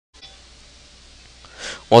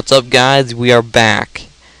What's up, guys? We are back,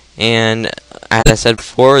 and as I said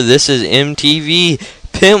before, this is MTV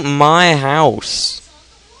Pimp My House.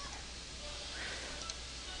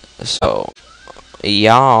 So,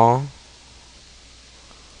 y'all,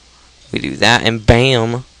 we do that, and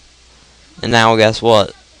bam, and now guess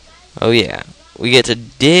what? Oh yeah, we get to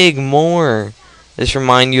dig more. This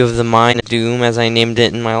remind you of the Mine of Doom, as I named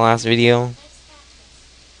it in my last video,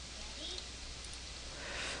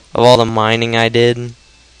 of all the mining I did.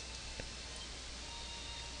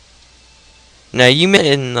 Now you meant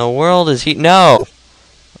in the world is he? No,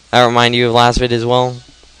 I remind you of last vid as well.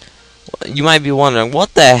 You might be wondering,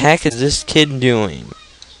 what the heck is this kid doing?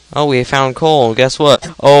 Oh, we found coal. Guess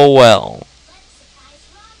what? Oh well.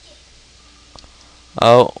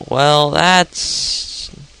 Oh well, that's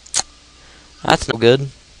no good.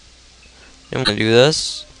 Didn't want to do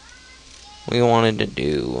this. We wanted to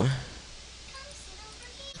do.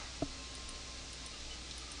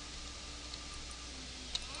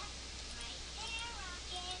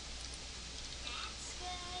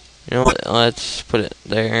 You know what? Let's put it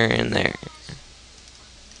there and there.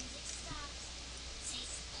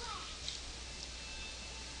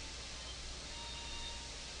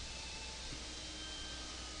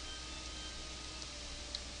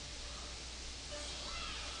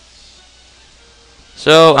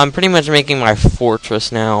 So, I'm pretty much making my fortress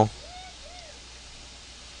now.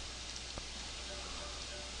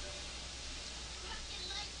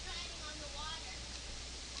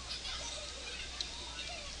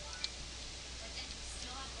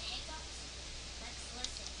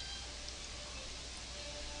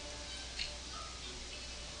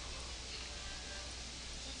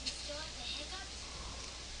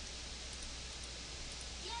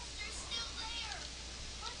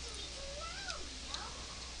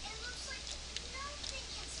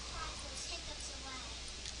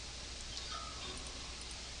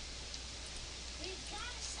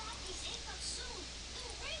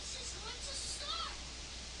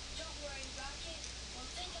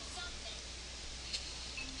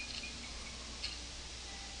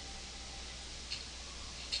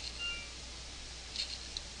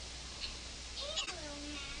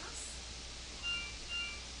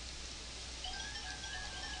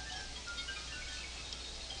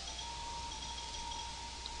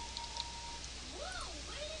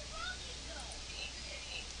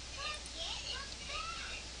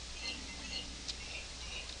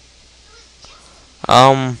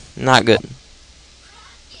 Not good.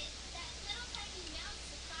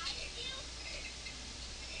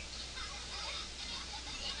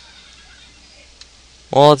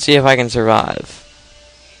 Well, let's see if I can survive.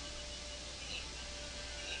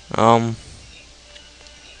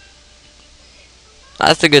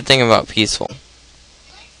 That's the good thing about peaceful.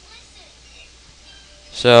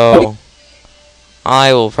 So,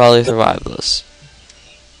 I will probably survive this.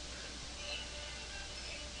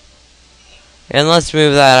 And let's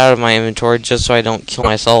move that out of my inventory just so I don't kill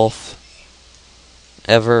myself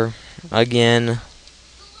ever again.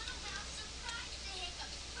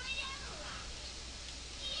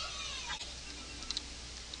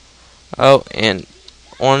 Oh, and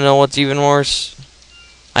wanna know what's even worse?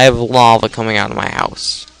 I have lava coming out of my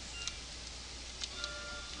house.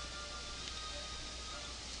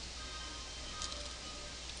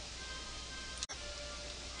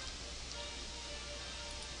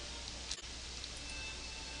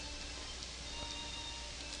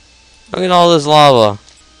 Look at all this lava.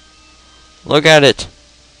 Look at it.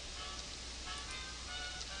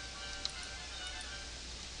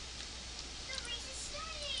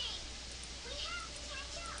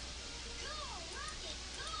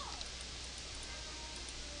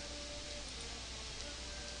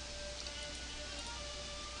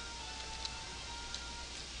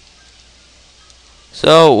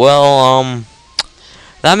 So, well,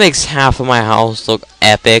 that makes half of my house look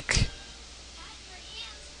epic.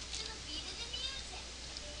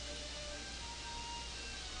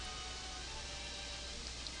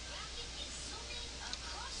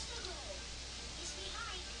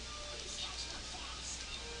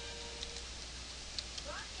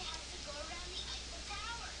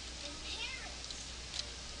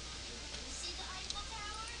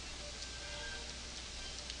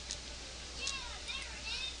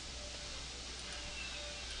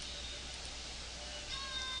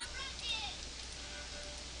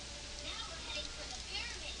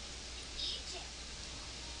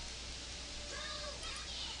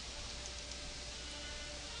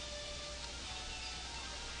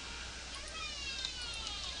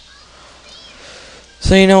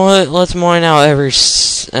 So you know what? Let's mine out every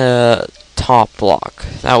top block.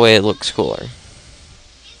 That way it looks cooler.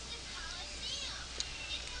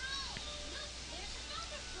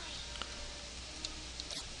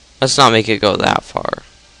 Let's not make it go that far.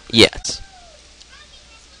 Yet.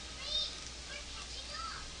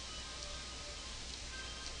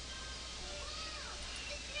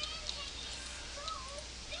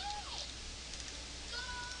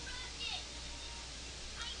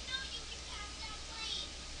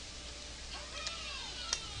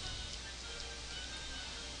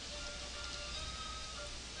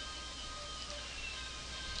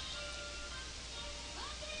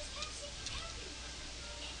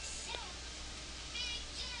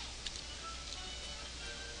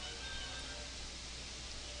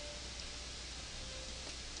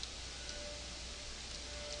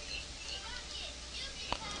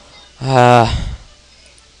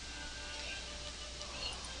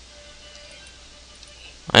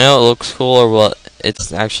 I know it looks cooler, but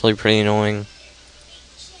it's actually pretty annoying.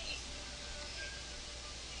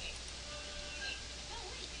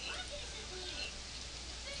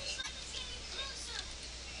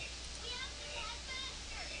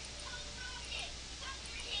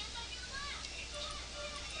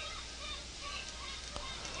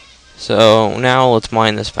 So now let's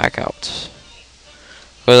mine this back out.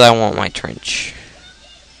 Because I want my trench.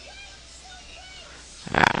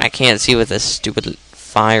 I can't see with this stupid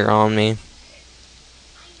fire on me.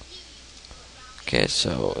 Okay,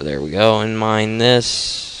 so there we go, and mine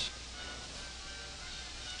this.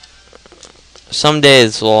 Someday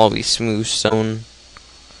this will all be smooth stone.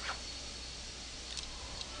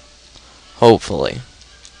 Hopefully.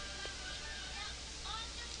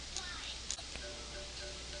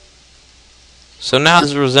 So now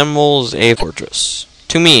this resembles a fortress.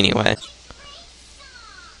 To me, anyway.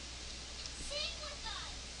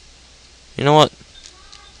 You know what?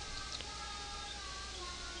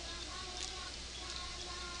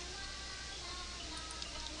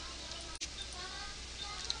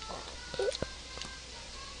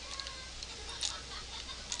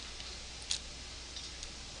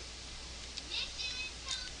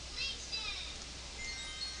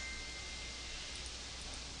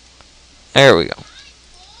 There we go.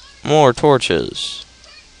 More torches.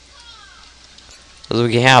 Because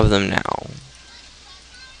we can have them now.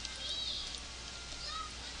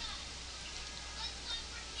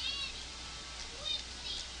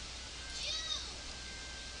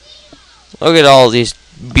 Look at all these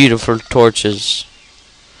beautiful torches.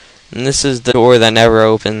 And this is the door that never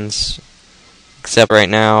opens. Except right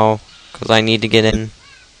now. Because I need to get in.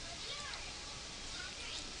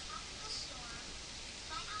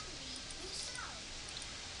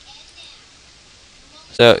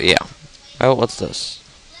 So, yeah. Oh, what's this?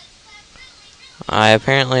 I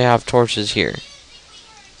apparently have torches here.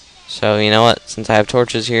 So, you know what? Since I have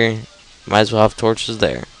torches here, might as well have torches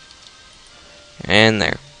there. And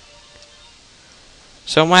there.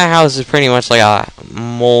 So, my house is pretty much like a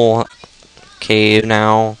mole cave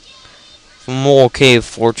now. Mole cave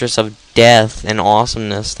fortress of death and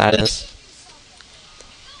awesomeness, that is.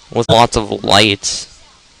 With lots of lights.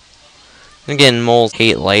 Again, moles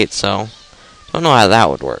hate light, so don't know how that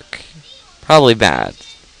would work. Probably bad.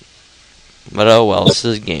 But oh well, this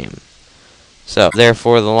is a game. So,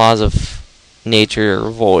 therefore, the laws of nature are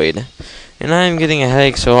void. And I'm getting a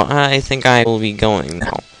headache, so I think I will be going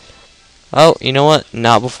now. Oh, you know what?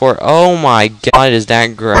 Not before. Oh my god, is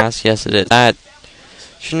that grass? Yes, it is. That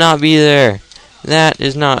should not be there. That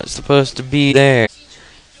is not supposed to be there.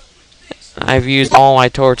 I've used all my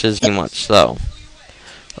torches pretty much, so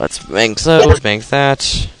let's make those, make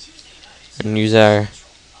that, and use our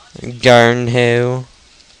garden hoe.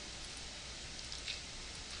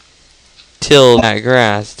 Till that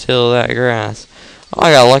grass, till that grass. Oh,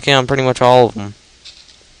 I got lucky on pretty much all of them.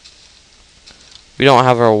 We don't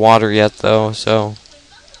have our water yet, though, so.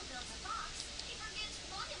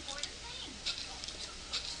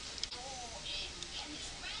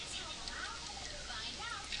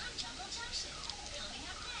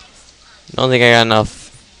 Don't think I got enough.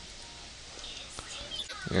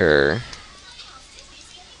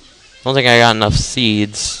 Don't think I got enough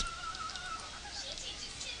seeds.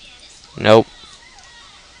 Nope.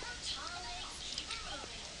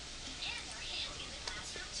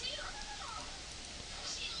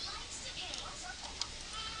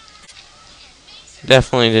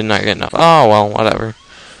 Definitely did not get enough. Oh, well, whatever.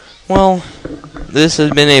 Well, this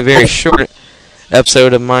has been a very short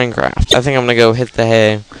episode of Minecraft. I think I'm going to go hit the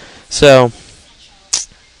hay. So,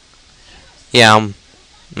 yeah,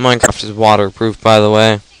 Minecraft is waterproof, by the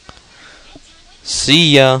way.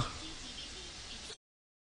 See ya.